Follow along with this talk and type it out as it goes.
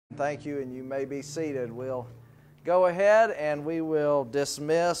Thank you, and you may be seated. We'll go ahead and we will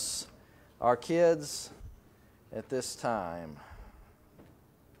dismiss our kids at this time.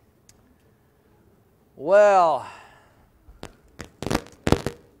 Well,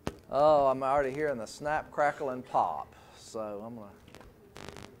 I'm already hearing the snap, crackle, and pop, so I'm going to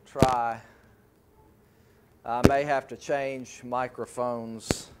try. I may have to change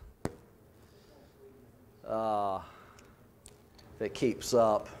microphones if it keeps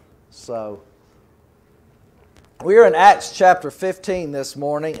up. So, we are in Acts chapter 15 this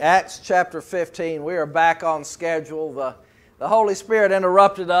morning. Acts chapter 15, we are back on schedule. The Holy Spirit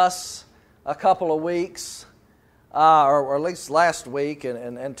interrupted us a couple of weeks, or at least last week,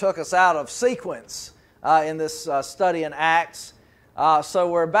 and took us out of sequence in this study in Acts. So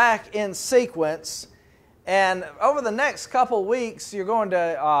we're back in sequence, and over the next couple of weeks, you're going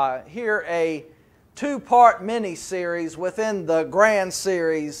to hear a two-part mini-series within the grand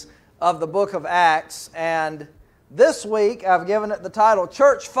series of the book of Acts. And this week, I've given it the title,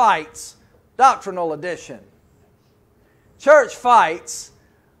 Church Fights, Doctrinal Edition. Church Fights,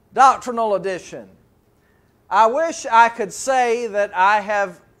 Doctrinal Edition. I wish I could say that I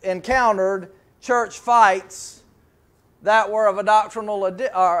have encountered church fights that were of a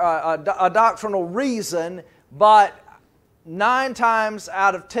doctrinal reason, but 9 times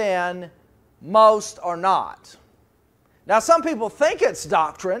out of 10, most are not. Now, some people think it's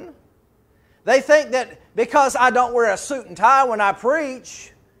doctrine. They think that because I don't wear a suit and tie when I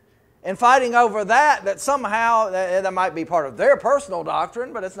preach, and fighting over that somehow that might be part of their personal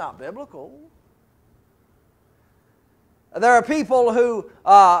doctrine, but it's not biblical. There are people who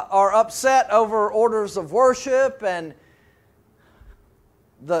are upset over orders of worship, and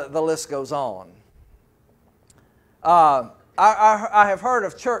the list goes on. I have heard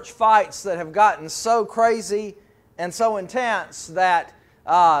of church fights that have gotten so crazy and so intense that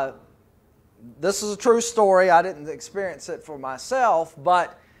this is a true story. I didn't experience it for myself,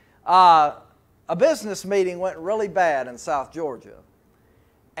 but a business meeting went really bad in South Georgia.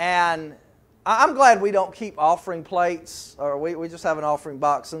 And I'm glad we don't keep offering plates, or we just have an offering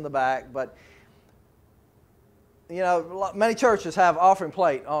box in the back. But, you know, many churches have offering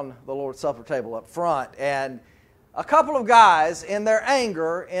plate on the Lord's Supper table up front. And a couple of guys, in their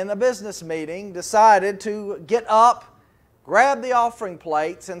anger in a business meeting, decided to get up, grab the offering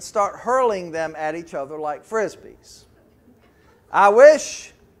plates, and start hurling them at each other like frisbees. I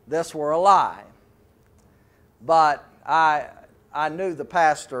wish this were a lie, but I knew the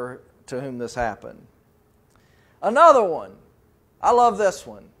pastor to whom this happened. Another one, I love this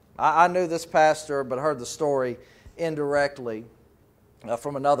one. I knew this pastor, but heard the story indirectly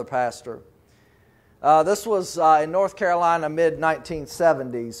from another pastor. This was in North Carolina,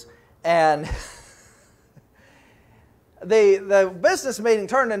 mid-1970s, and the business meeting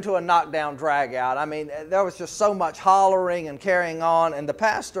turned into a knockdown, drag-out. I mean, there was just so much hollering and carrying on, and the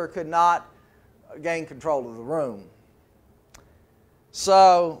pastor could not gain control of the room.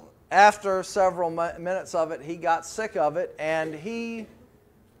 So, after several minutes of it, he got sick of it, and he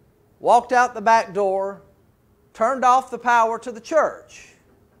walked out the back door, turned off the power to the church,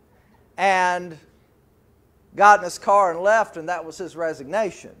 and got in his car and left, and that was his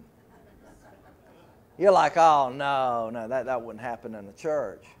resignation. You're like, oh, no, that wouldn't happen in the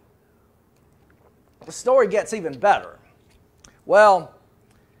church. The story gets even better. Well,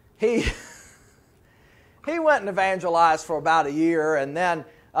 he went and evangelized for about a year, and then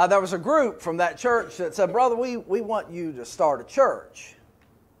there was a group from that church that said, brother, we want you to start a church.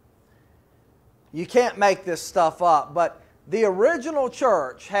 You can't make this stuff up. But the original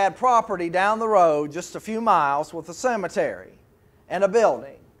church had property down the road just a few miles with a cemetery and a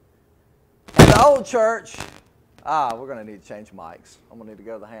building. And the old church, we're going to need to change mics. I'm going to need to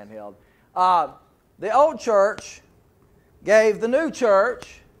go to the handheld. The old church gave the new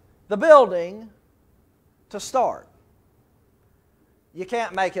church the building to start. You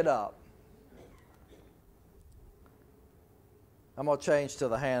can't make it up. I'm going to change to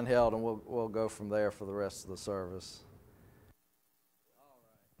the handheld, and we'll go from there for the rest of the service.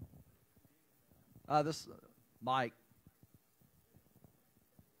 All right. This Mike.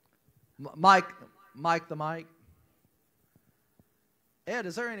 Mike the mic. Ed,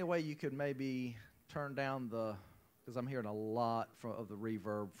 is there any way you could maybe turn down because I'm hearing a lot of the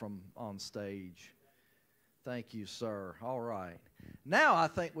reverb from on stage. Thank you, sir. All right. Now I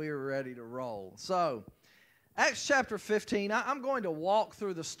think we are ready to roll. So, Acts chapter 15, I'm going to walk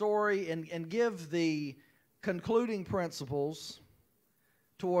through the story and give the concluding principles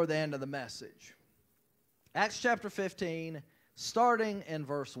toward the end of the message. Acts chapter 15, starting in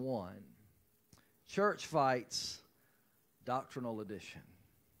verse 1. Church Fights, Doctrinal Edition.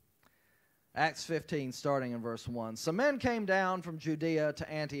 Acts 15, starting in verse 1. Some men came down from Judea to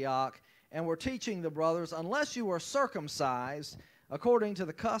Antioch and were teaching the brothers, unless you are circumcised according to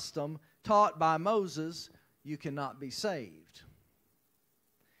the custom taught by Moses, you cannot be saved.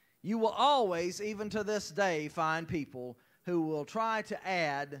 You will always, even to this day, find people who will try to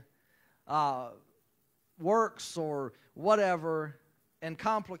add works or whatever and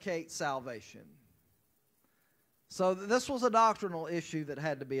complicate salvation. So this was a doctrinal issue that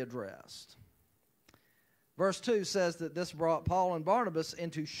had to be addressed. Verse 2 says that this brought Paul and Barnabas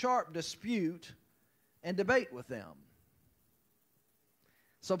into sharp dispute and debate with them.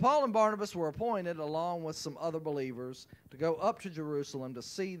 So Paul and Barnabas were appointed, along with some other believers, to go up to Jerusalem to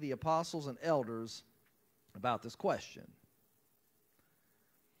see the apostles and elders about this question.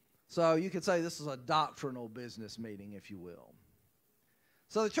 So you could say this is a doctrinal business meeting, if you will.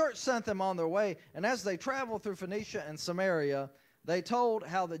 So the church sent them on their way, and as they traveled through Phoenicia and Samaria, they told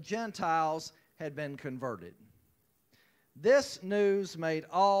how the Gentiles had been converted. This news made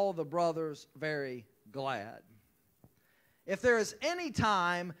all the brothers very glad. If there is any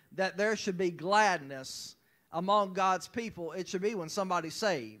time that there should be gladness among God's people, it should be when somebody's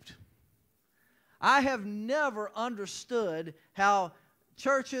saved. I have never understood how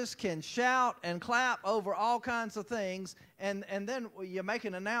churches can shout and clap over all kinds of things, and then you make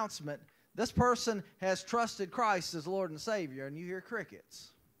an announcement, this person has trusted Christ as Lord and Savior, and you hear crickets.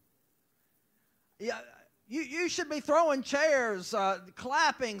 Yeah, you should be throwing chairs,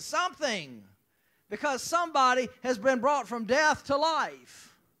 clapping, something, because somebody has been brought from death to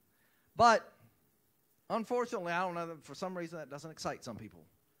life. But unfortunately, I don't know, for some reason that doesn't excite some people.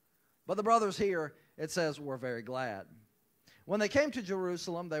 But the brothers here, it says, were very glad. When they came to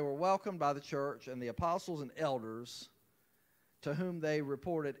Jerusalem, they were welcomed by the church and the apostles and elders, to whom they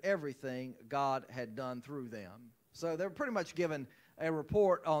reported everything God had done through them. So they were pretty much given a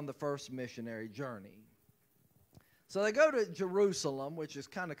report on the first missionary journey. So they go to Jerusalem, which is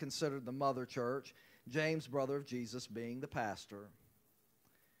kind of considered the mother church, James, brother of Jesus, being the pastor.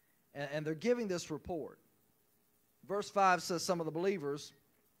 And they're giving this report. Verse 5 says, some of the believers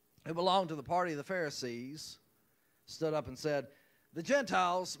who belonged to the party of the Pharisees stood up and said, the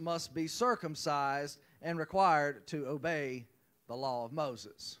Gentiles must be circumcised and required to obey the law of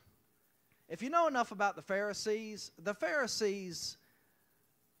Moses. If you know enough about the Pharisees,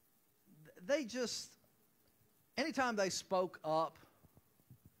 they just, anytime they spoke up,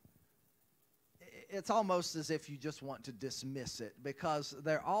 it's almost as if you just want to dismiss it, because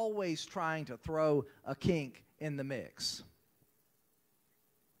they're always trying to throw a kink in the mix.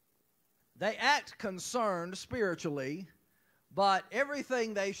 They act concerned spiritually, but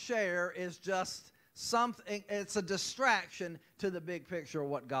everything they share is just something, it's a distraction to the big picture of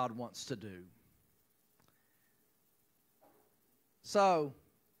what God wants to do. So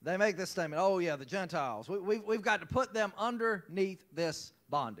they make this statement, oh yeah, the Gentiles, we've got to put them underneath this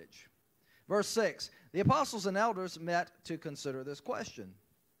bondage. Verse 6, the apostles and elders met to consider this question.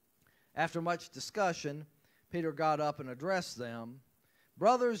 After much discussion, Peter got up and addressed them.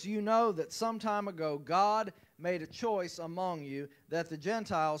 Brothers, you know that some time ago God made a choice among you that the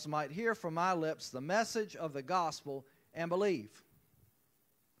Gentiles might hear from my lips the message of the gospel and believe.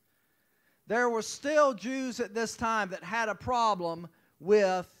 There were still Jews at this time that had a problem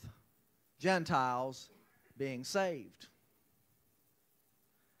with Gentiles being saved.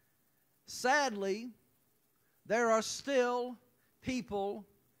 Sadly, there are still people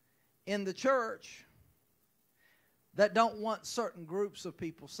in the church that don't want certain groups of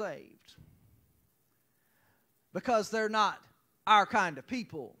people saved because they're not our kind of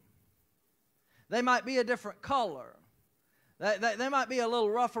people. They might be a different color. They might be a little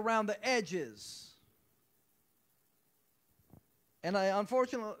rough around the edges. And the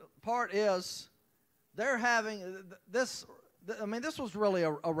unfortunate part is they're having this. I mean, this was really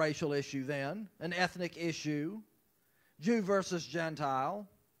a racial issue then, an ethnic issue, Jew versus Gentile.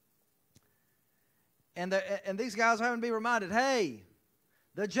 And these guys are having to be reminded, hey,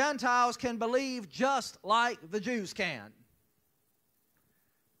 the Gentiles can believe just like the Jews can.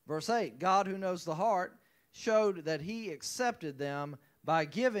 Verse 8, God who knows the heart showed that he accepted them by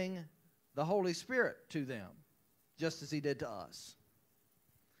giving the Holy Spirit to them, just as he did to us.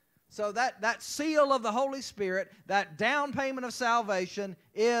 So that seal of the Holy Spirit, that down payment of salvation,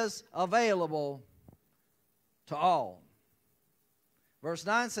 is available to all. Verse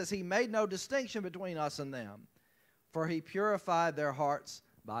 9 says, he made no distinction between us and them, for he purified their hearts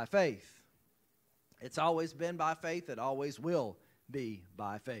by faith. It's always been by faith. It always will be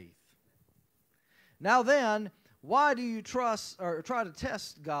by faith. Now then, why do you trust or try to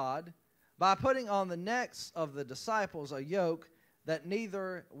test God by putting on the necks of the disciples a yoke that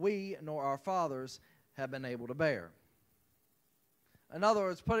neither we nor our fathers have been able to bear. In other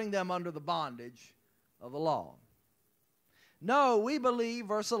words, putting them under the bondage of the law. No, we believe,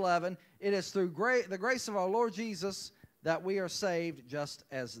 verse 11, it is through the grace of our Lord Jesus that we are saved just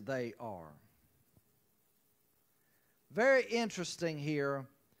as they are. Very interesting here,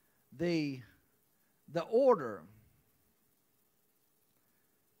 the order.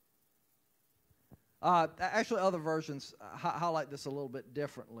 Actually, other versions highlight this a little bit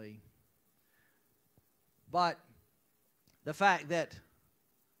differently. But the fact that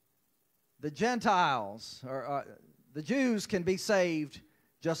the Gentiles, or the Jews can be saved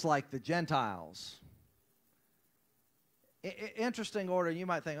just like the Gentiles. Interesting order. You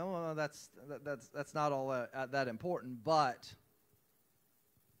might think, oh, well, that's not all that important, but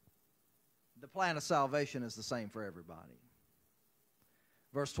the plan of salvation is the same for everybody.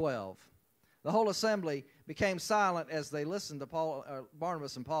 Verse 12. The whole assembly became silent as they listened to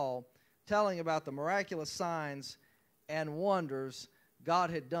Barnabas and Paul telling about the miraculous signs and wonders God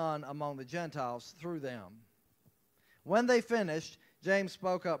had done among the Gentiles through them. When they finished, James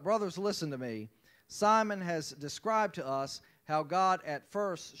spoke up, "Brothers, listen to me. Simon has described to us how God at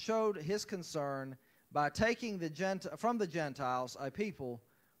first showed his concern by taking from the Gentiles a people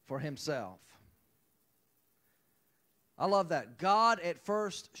for himself." I love that. God at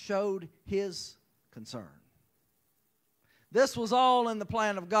first showed his concern. This was all in the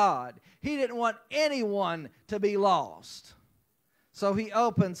plan of God. He didn't want anyone to be lost. So he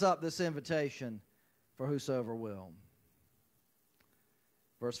opens up this invitation for whosoever will.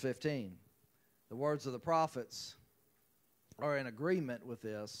 Verse 15. The words of the prophets are in agreement with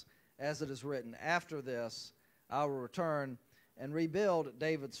this, as it is written, "After this I will return and rebuild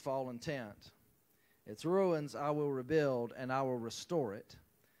David's fallen tent. Its ruins I will rebuild, and I will restore it,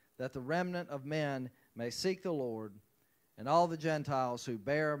 that the remnant of men may seek the Lord, and all the Gentiles who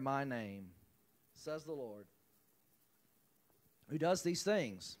bear my name, says the Lord, who does these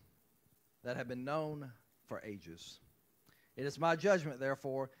things that have been known for ages. It is my judgment,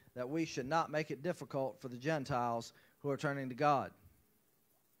 therefore, that we should not make it difficult for the Gentiles who are turning to God."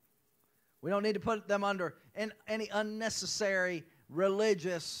 We don't need to put them under any unnecessary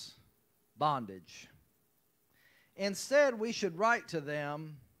religious bondage. Instead, we should write to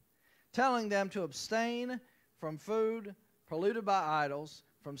them, telling them to abstain from food polluted by idols,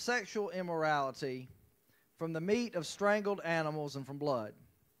 from sexual immorality, from the meat of strangled animals, and from blood.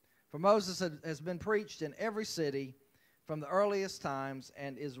 For Moses has been preached in every city from the earliest times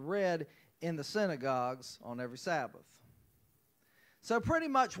and is read in the synagogues on every Sabbath. So pretty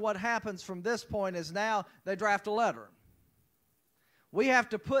much what happens from this point is now they draft a letter. We have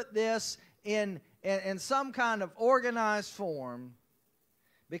to put this in some kind of organized form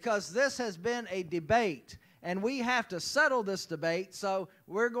because this has been a debate and we have to settle this debate, so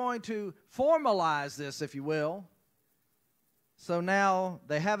we're going to formalize this, if you will. So now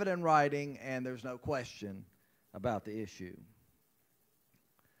they have it in writing and there's no question about the issue.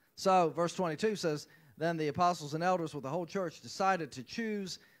 So verse 22 says, "Then the apostles and elders with the whole church decided to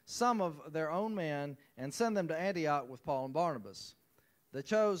choose some of their own men and send them to Antioch with Paul and Barnabas. They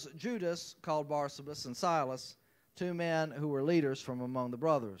chose Judas, called Barsabas, and Silas, 2 men who were leaders from among the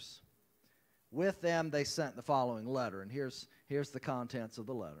brothers. With them they sent the following letter." And here's the contents of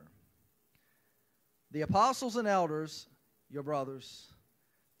the letter. "The apostles and elders, your brothers,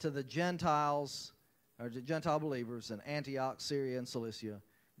 to the Gentiles, or to Gentile believers in Antioch, Syria, and Cilicia,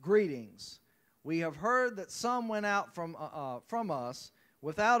 greetings. We have heard that some went out from us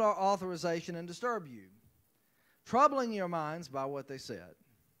without our authorization and disturbed you, troubling your minds by what they said.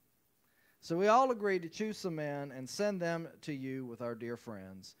 So we all agreed to choose some men and send them to you with our dear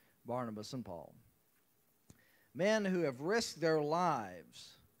friends, Barnabas and Paul, men who have risked their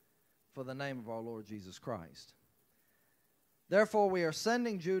lives for the name of our Lord Jesus Christ. Therefore we are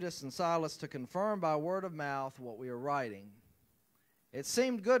sending Judas and Silas to confirm by word of mouth what we are writing. It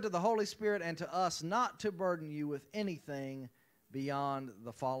seemed good to the Holy Spirit and to us not to burden you with anything beyond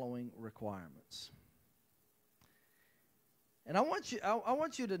the following requirements." And I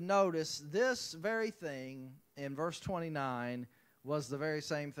want you to notice this very thing in verse 29 was the very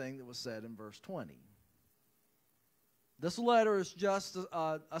same thing that was said in verse 20. This letter is just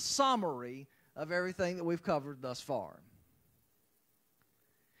a summary of everything that we've covered thus far.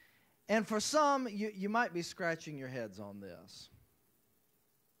 And for some, you might be scratching your heads on this.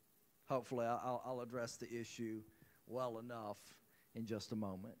 Hopefully, I'll address the issue well enough in just a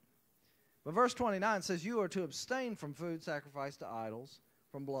moment. But verse 29 says, "You are to abstain from food sacrificed to idols,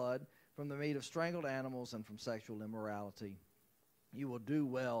 from blood, from the meat of strangled animals, and from sexual immorality. You will do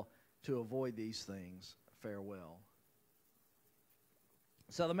well to avoid these things. Farewell."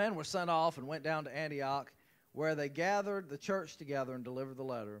 So the men were sent off and went down to Antioch, where they gathered the church together and delivered the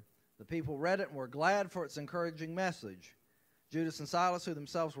letter. The people read it and were glad for its encouraging message. Judas and Silas, who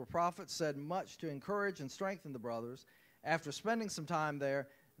themselves were prophets, said much to encourage and strengthen the brothers. After spending some time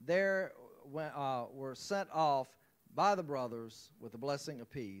there were sent off by the brothers with the blessing of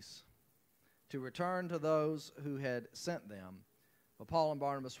peace to return to those who had sent them. But Paul and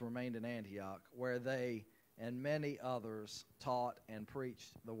Barnabas remained in Antioch, where they and many others taught and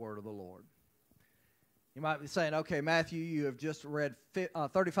preached the word of the Lord. You might be saying, okay, Matthew, you have just read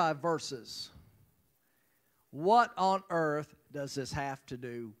 35 verses. What on earth does this have to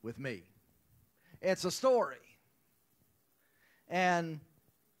do with me? It's a story. And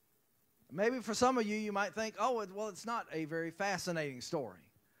maybe for some of you, you might think, oh, well, it's not a very fascinating story.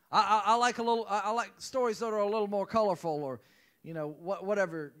 I like stories that are a little more colorful, or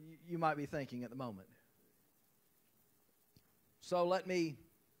whatever you might be thinking at the moment. So let me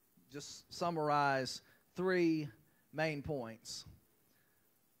just summarize 3 main points.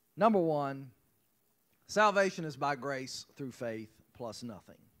 Number 1, salvation is by grace through faith plus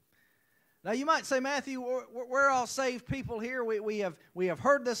nothing. Now you might say, Matthew, we're all saved people here. We have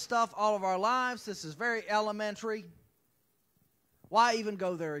heard this stuff all of our lives. This is very elementary. Why even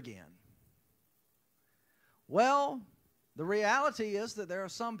go there again? Well, the reality is that there are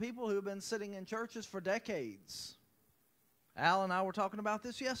some people who have been sitting in churches for decades. Al and I were talking about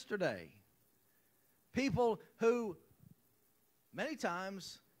this yesterday. People who many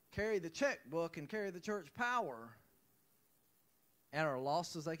times carry the checkbook and carry the church power and are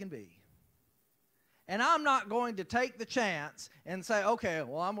lost as they can be. And I'm not going to take the chance and say, okay,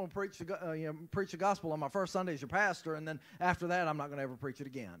 well, I'm going to preach the gospel on my first Sunday as your pastor, and then after that, I'm not going to ever preach it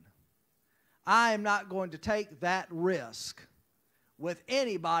again. I am not going to take that risk with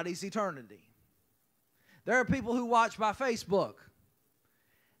anybody's eternity. There are people who watch by Facebook,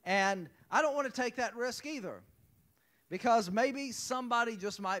 and I don't want to take that risk either, because maybe somebody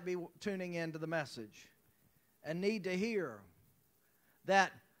just might be tuning into the message and need to hear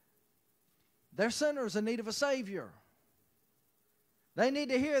that they're sinners in need of a Savior. They need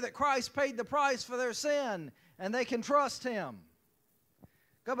to hear that Christ paid the price for their sin and they can trust Him.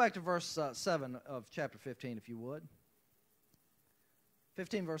 Go back to verse 7 of chapter 15 if you would.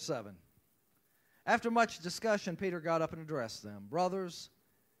 15 verse 7. After much discussion, Peter got up and addressed them. Brothers,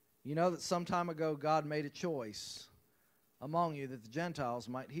 you know that some time ago God made a choice among you that the Gentiles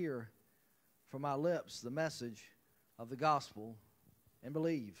might hear from my lips the message of the gospel and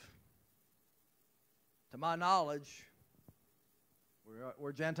believe. To my knowledge,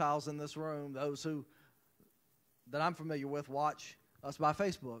 we're Gentiles in this room. Those that I'm familiar with watch us by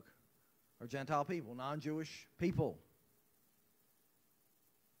Facebook are Gentile people, non-Jewish people.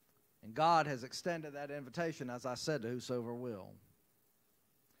 And God has extended that invitation, as I said, to whosoever will.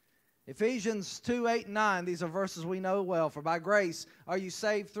 Ephesians 2, 8, and 9, these are verses we know well. For by grace are you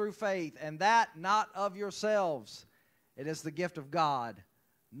saved through faith, and that not of yourselves. It is the gift of God,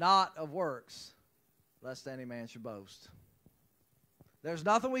 not of works, lest any man should boast. There's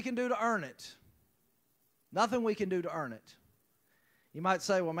nothing we can do to earn it. Nothing we can do to earn it. You might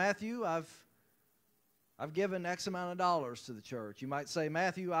say, well, Matthew, I've given X amount of dollars to the church. You might say,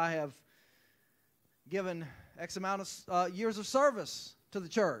 Matthew, I have given X amount of years of service to the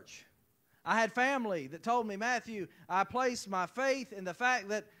church. I had family that told me, Matthew, I placed my faith in the fact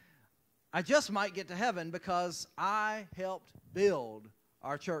that I just might get to heaven because I helped build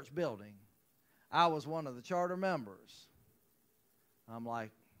our church building. I was one of the charter members. I'm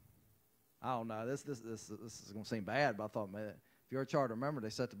like, I don't know, this is going to seem bad, but I thought, man, if you're a charter member, they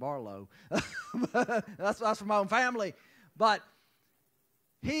set the bar low. that's for my own family. But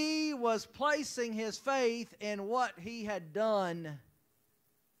he was placing his faith in what he had done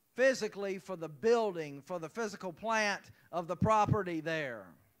physically for the building, for the physical plant of the property there.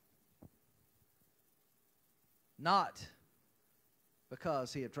 Not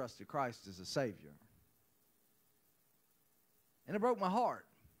because he had trusted Christ as a Savior. And it broke my heart.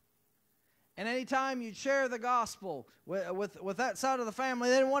 And any time you'd share the gospel with that side of the family,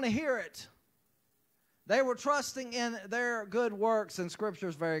 they didn't want to hear it. They were trusting in their good works, and Scripture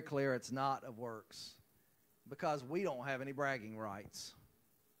is very clear, it's not of works, because we don't have any bragging rights.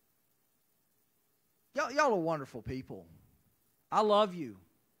 Y'all are wonderful people. I love you.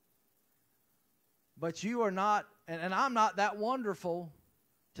 But you are not, and I'm not that wonderful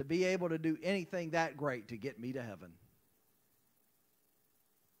to be able to do anything that great to get me to heaven.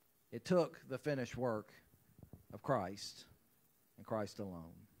 It took the finished work of Christ and Christ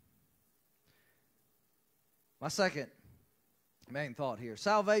alone. My second main thought here.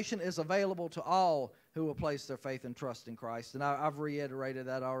 Salvation is available to all who will place their faith and trust in Christ. And I've reiterated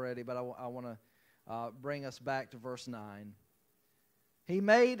that already, but I want to bring us back to verse 9. He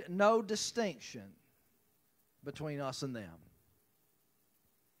made no distinction between us and them.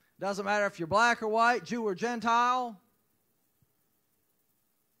 Doesn't matter if you're black or white, Jew or Gentile,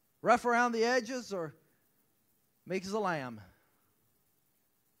 rough around the edges or meek as a lamb.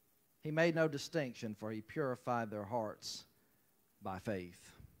 He made no distinction, for he purified their hearts by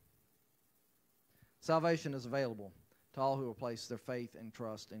faith. Salvation is available to all who will place their faith and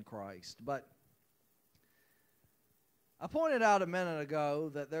trust in Christ. But I pointed out a minute ago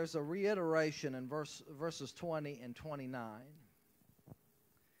that there's a reiteration in verses 20 and 29.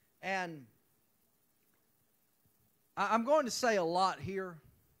 And I'm going to say a lot here.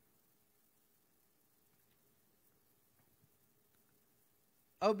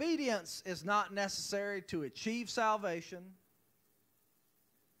 Obedience is not necessary to achieve salvation.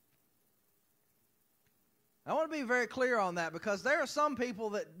 I want to be very clear on that, because there are some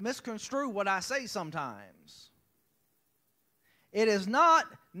people that misconstrue what I say sometimes. It is not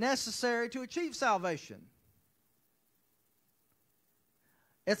necessary to achieve salvation.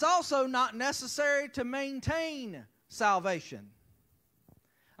 It's also not necessary to maintain salvation.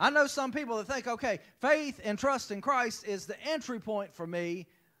 I know some people that think, okay, faith and trust in Christ is the entry point for me,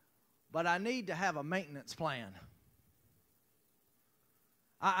 but I need to have a maintenance plan.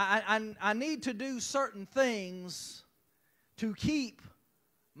 I need to do certain things to keep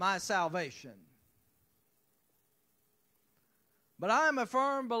my salvation. But I am a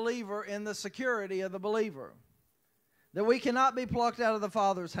firm believer in the security of the believer, that we cannot be plucked out of the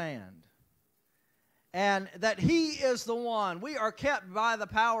Father's hand, and that He is the one. We are kept by the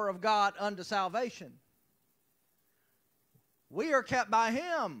power of God unto salvation. We are kept by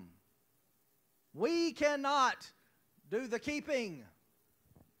Him. We cannot do the keeping.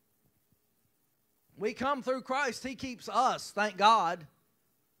 We come through Christ. He keeps us, thank God.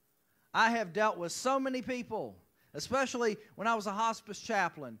 I have dealt with so many people, especially when I was a hospice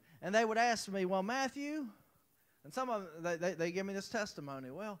chaplain, and they would ask me, well, Matthew, and some of them, they give me this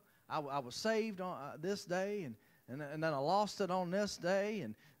testimony, well, I was saved on this day, and then I lost it on this day,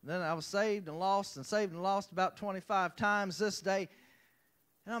 and then I was saved and lost about 25 times this day.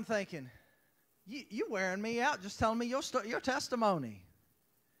 And I'm thinking, you wearing me out just telling me your testimony.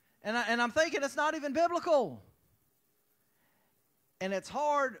 And I'm thinking it's not even biblical. And it's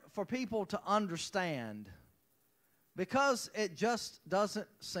hard for people to understand, because it just doesn't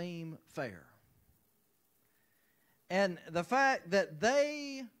seem fair. And the fact that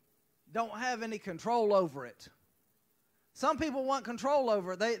they don't have any control over it. Some people want control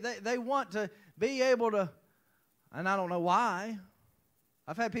over it. They want to be able to, and I don't know why.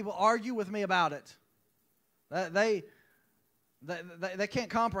 I've had people argue with me about it. They can't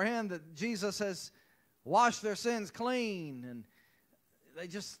comprehend that Jesus has washed their sins clean, and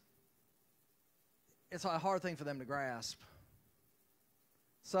it's a hard thing for them to grasp.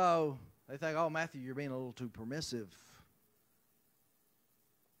 So they think, oh, Matthew, you're being a little too permissive.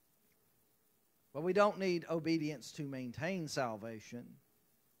 But we don't need obedience to maintain salvation.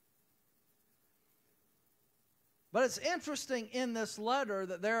 But it's interesting in this letter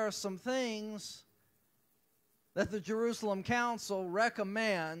that there are some things that the Jerusalem Council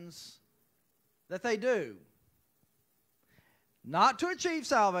recommends that they do. Not to achieve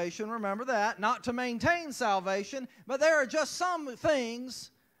salvation, remember that, not to maintain salvation, but there are just some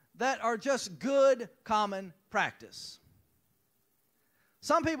things that are just good common practice.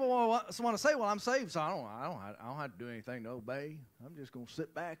 Some people want to say, well, I'm saved, so I don't have to do anything to obey. I'm just going to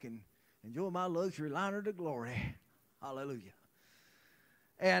sit back and enjoy my luxury liner to glory. Hallelujah.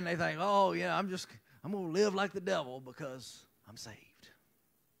 And they think, oh, yeah, I'm going to live like the devil because I'm saved.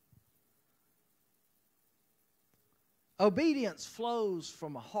 Obedience flows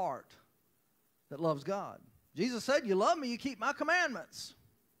from a heart that loves God. Jesus said, you love me, you keep my commandments.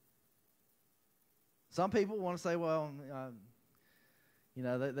 Some people want to say, well,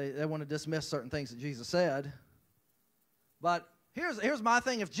 they want to dismiss certain things that Jesus said. But here's my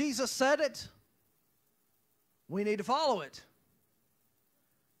thing. If Jesus said it, we need to follow it.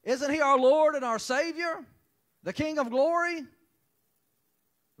 Isn't He our Lord and our Savior? The King of glory?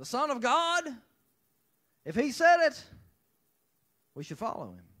 The Son of God? If He said it, we should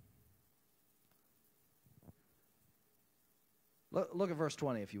follow Him. Look at verse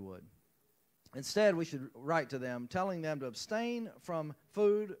 20 if you would. Instead, we should write to them, telling them to abstain from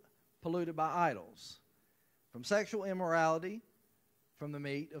food polluted by idols, from sexual immorality, from the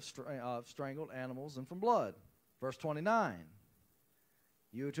meat of strangled animals, and from blood. Verse 29.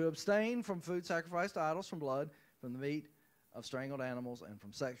 You are to abstain from food sacrificed to idols, from blood, from the meat of strangled animals, and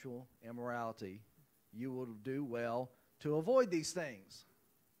from sexual immorality. you will do well to avoid these things.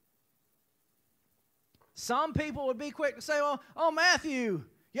 Some people would be quick to say, well, oh, Matthew,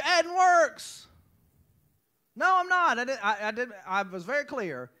 you're adding works. No, I'm not. I was very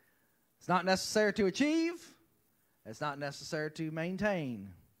clear. It's not necessary to achieve. It's not necessary to maintain.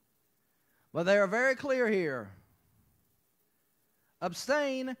 But they are very clear here.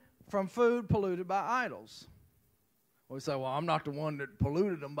 Abstain from food polluted by idols. We say, well, I'm not the one that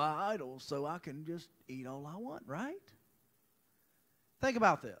polluted them by idols, so I can just eat all I want, right? Think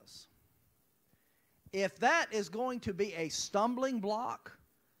about this. If that is going to be a stumbling block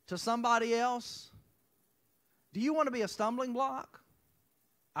to somebody else, do you want to be a stumbling block?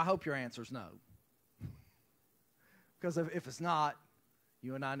 I hope your answer is no. Because if it's not,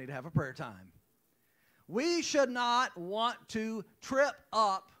 you and I need to have a prayer time. We should not want to trip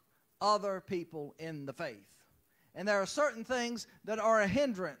up other people in the faith. And there are certain things that are a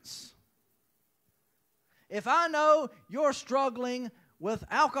hindrance. If I know you're struggling with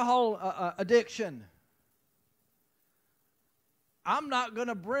alcohol addiction, I'm not going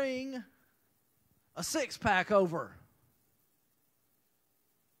to bring a six-pack over.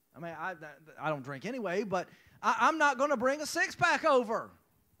 I mean, I don't drink anyway, but I'm not going to bring a six-pack over.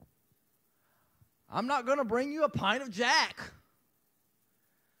 I'm not going to bring you a pint of Jack.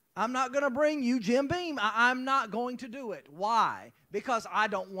 I'm not going to bring you Jim Beam. I'm not going to do it. Why? Because I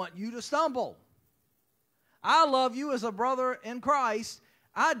don't want you to stumble. I love you as a brother in Christ.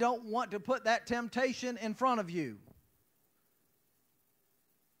 I don't want to put that temptation in front of you.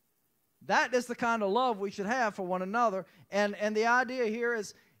 That is the kind of love we should have for one another. And the idea here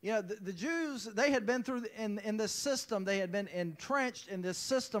is, you know, the Jews, they had been through in this system. They had been entrenched in this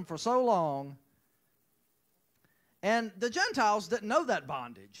system for so long. And the Gentiles didn't know that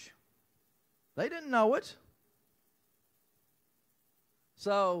bondage. They didn't know it.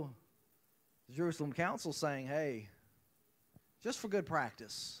 So the Jerusalem Council saying, hey, just for good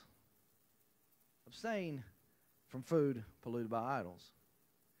practice, abstain from food polluted by idols.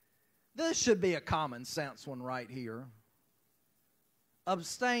 This should be a common sense one right here.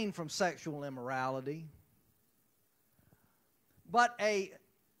 Abstain from sexual immorality. But a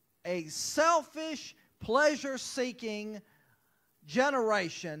selfish, pleasure-seeking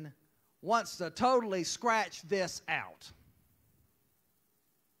generation wants to totally scratch this out.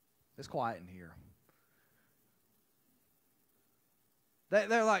 It's quiet in here.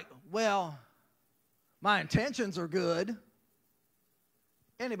 They're like, well, my intentions are good.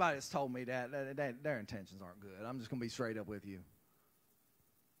 Anybody that's told me that, their intentions aren't good. I'm just going to be straight up with you.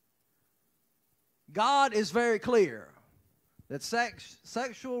 God is very clear that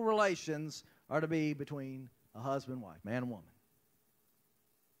sexual relations are to be between a husband and wife, man and woman.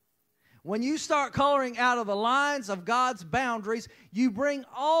 When you start coloring out of the lines of God's boundaries, you bring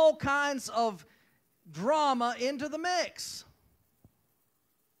all kinds of drama into the mix.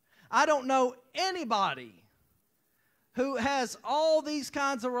 I don't know anybody who has all these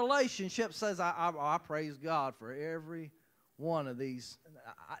kinds of relationships says, I praise God for every one of these.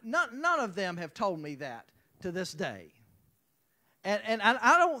 None of them have told me that to this day. And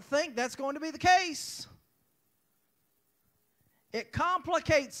I don't think that's going to be the case. It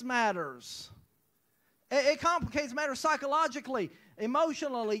complicates matters. It complicates matters psychologically,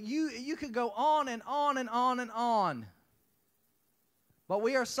 emotionally. You could go on and on and on and on. But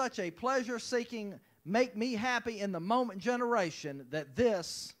we are such a pleasure-seeking, make me happy in the moment generation that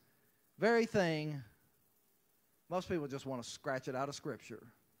this very thing, most people just want to scratch it out of Scripture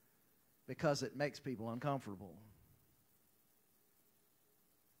because it makes people uncomfortable.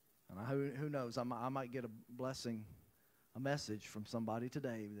 And who knows, I might get a blessing, a message from somebody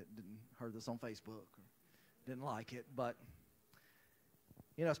today that didn't heard this on Facebook or didn't like it. But,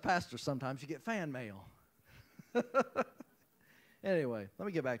 you know, as pastors, sometimes you get fan mail. Anyway, let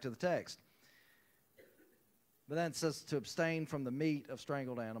me get back to the text. But then it says to abstain from the meat of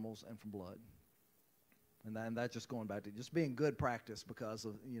strangled animals and from blood. And then that's just going back to just being good practice because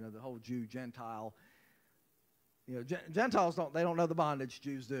of, you know, the whole Jew-Gentile. You know, Gentiles don't know the bondage,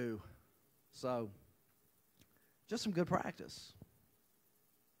 Jews do. So, just some good practice.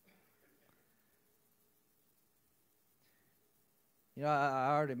 You know,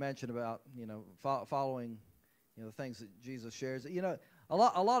 I already mentioned about, you know, following, you know, the things that Jesus shares. You know, a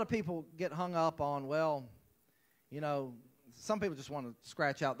lot of people get hung up on, well, you know, some people just want to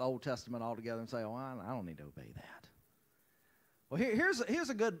scratch out the Old Testament altogether and say, oh, I don't need to obey that. Well, here's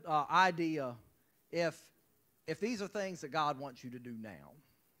a good idea if these are things that God wants you to do now.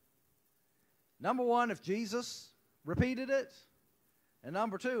 Number one, if Jesus repeated it. And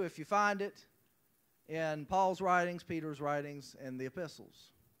number two, if you find it in Paul's writings, Peter's writings, and the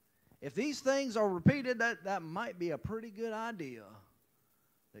epistles. if these things are repeated, that might be a pretty good idea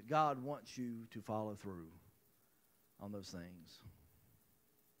that God wants you to follow through on those things.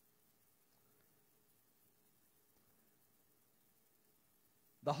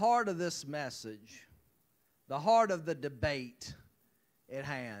 The heart of this message, the heart of the debate at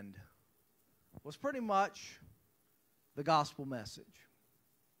hand, was pretty much the gospel message.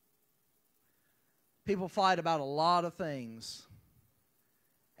 People fight about a lot of things,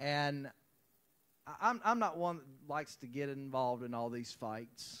 and I'm not one that likes to get involved in all these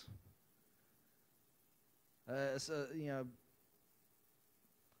fights. But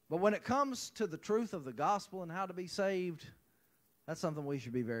when it comes to the truth of the gospel and how to be saved, that's something we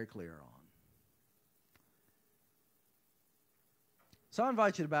should be very clear on. So I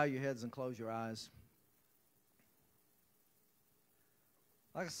invite you to bow your heads and close your eyes.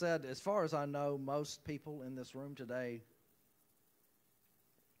 Like I said, as far as I know, most people in this room today,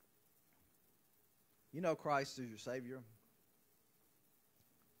 you know Christ is your Savior.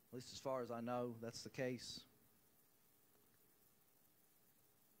 At least as far as I know, that's the case.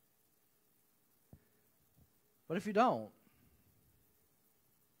 But if you don't,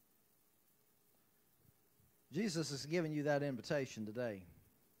 Jesus is giving you that invitation today.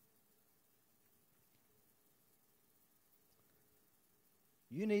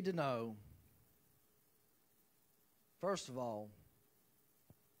 You need to know, first of all,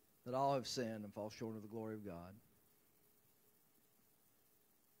 that all have sinned and fall short of the glory of God.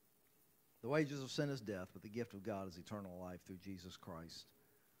 The wages of sin is death, but the gift of God is eternal life through Jesus Christ,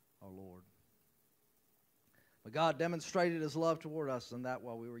 our Lord. But God demonstrated His love toward us in that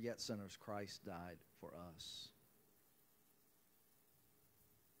while we were yet sinners, Christ died for us.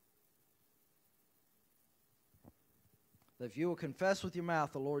 That if you will confess with your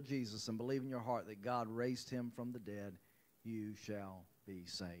mouth the Lord Jesus and believe in your heart that God raised Him from the dead, you shall be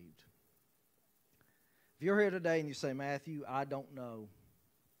saved. If you're here today and you say, Matthew, I don't know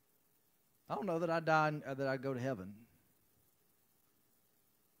that I die or that I go to heaven.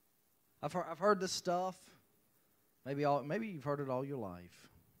 I've heard this stuff. Maybe you've heard it all your life.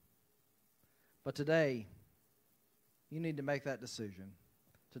 But today, you need to make that decision.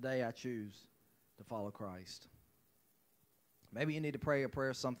 Today I choose to follow Christ. Maybe you need to pray a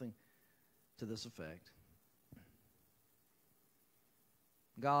prayer, something to this effect.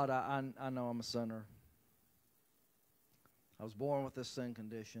 God, I know I'm a sinner. I was born with this sin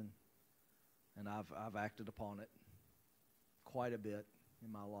condition, and I've acted upon it quite a bit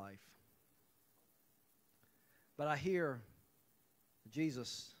in my life. But I hear that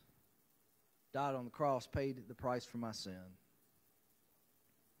Jesus died on the cross, paid the price for my sin.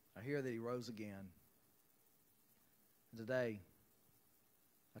 I hear that He rose again. And today,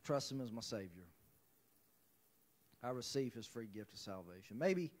 I trust Him as my Savior. I receive His free gift of salvation.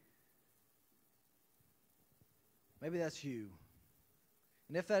 Maybe that's you.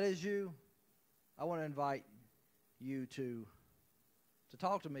 And if that is you, I want to invite you to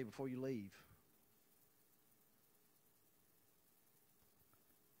talk to me before you leave.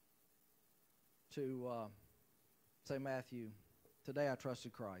 To say, Matthew, today I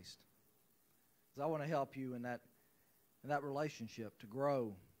trusted Christ. Because I want to help you in that relationship to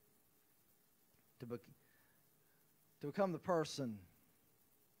grow, to become the person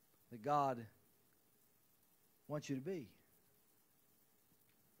that God wants you to be.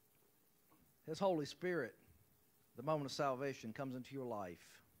 His Holy Spirit, the moment of salvation, comes into your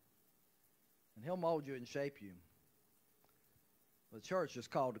life. And He'll mold you and shape you. The church is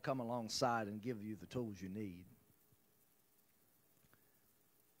called to come alongside and give you the tools you need.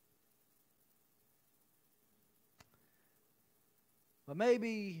 But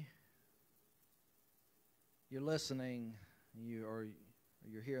maybe you're listening, or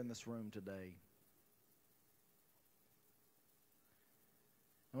you're here in this room today.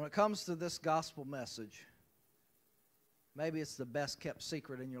 And when it comes to this gospel message, maybe it's the best kept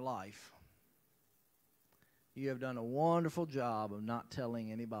secret in your life. You have done a wonderful job of not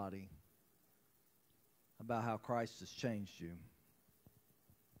telling anybody about how Christ has changed you.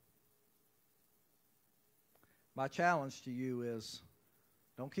 My challenge to you is,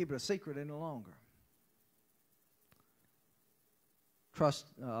 don't keep it a secret any longer. Trust,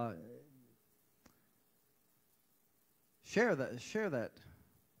 share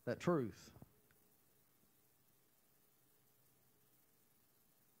that truth.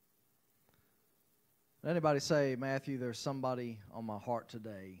 Anybody say, Matthew, there's somebody on my heart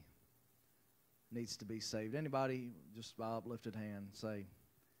today needs to be saved? Anybody, just by uplifted hand, say,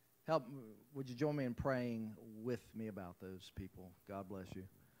 help, would you join me in praying with me about those people? God bless you.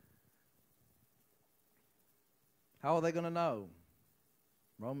 How are they going to know?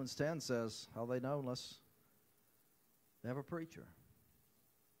 Romans 10 says, how they know unless they have a preacher.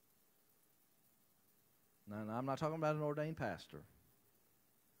 Now, I'm not talking about an ordained pastor.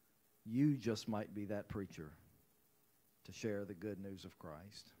 You just might be that preacher to share the good news of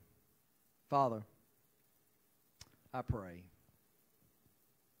Christ. Father, I pray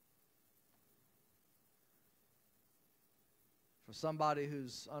for somebody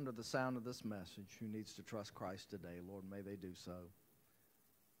who's under the sound of this message who needs to trust Christ today, Lord, may they do so.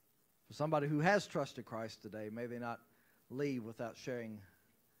 For somebody who has trusted Christ today, may they not leave without sharing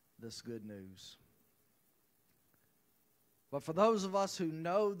this good news. But for those of us who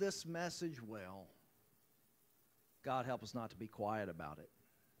know this message well, God, help us not to be quiet about it.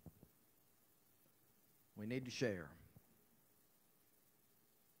 We need to share.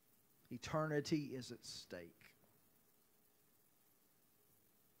 Eternity is at stake.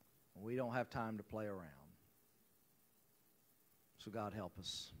 We don't have time to play around. So God, help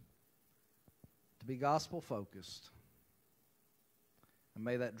us to be gospel focused. And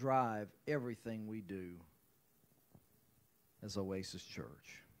may that drive everything we do as Oasis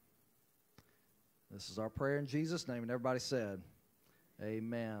Church. This is our prayer in Jesus' name, and everybody said,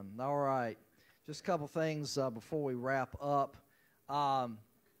 amen. All right, just a couple things before we wrap up.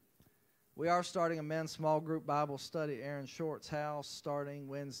 We are starting a men's small group Bible study at Aaron Short's house starting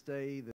Wednesday,